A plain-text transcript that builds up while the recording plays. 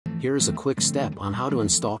Here is a quick step on how to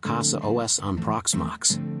install casaOS on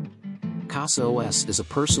Proxmox. casaOS is a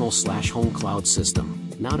personal/home cloud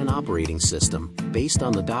system, not an operating system, based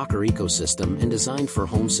on the Docker ecosystem and designed for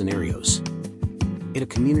home scenarios. It's a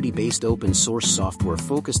community-based open-source software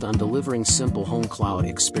focused on delivering simple home cloud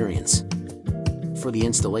experience. For the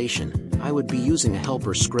installation, I would be using a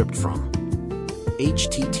helper script from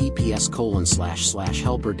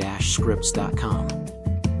https://helper-scripts.com.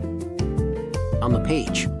 On the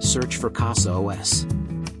page, search for casaOS.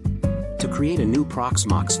 To create a new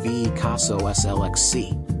Proxmox VE casaOS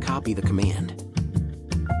LXC, copy the command.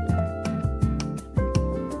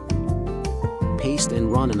 Paste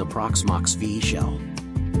and run in the Proxmox VE shell.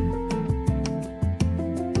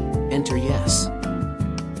 Enter yes.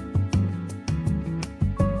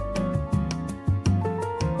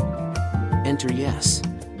 Enter yes.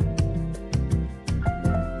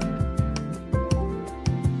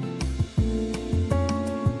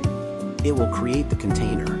 It will create the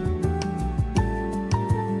container.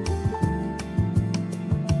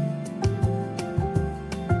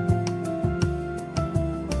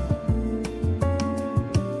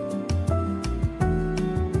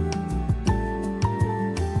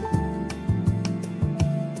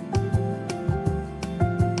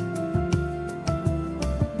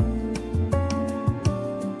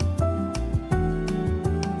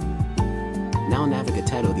 Now navigate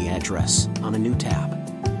to the address on a new tab.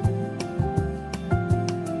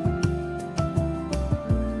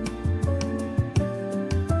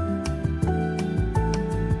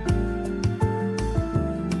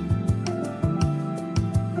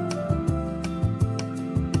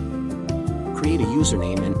 Create a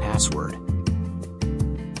username and password.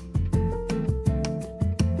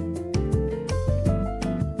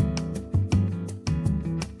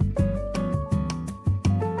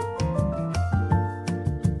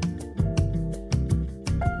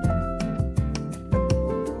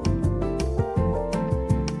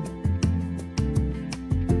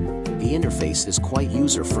 The interface is quite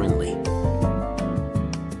user-friendly.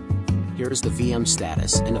 Here is the VM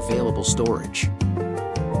status and available storage.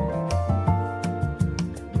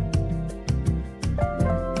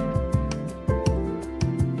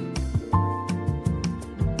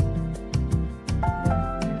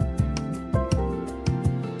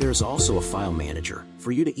 There is also a file manager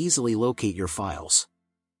for you to easily locate your files.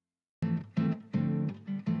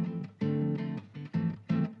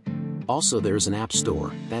 Also, there is an app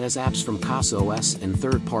store that has apps from casaOS and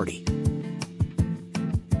third-party.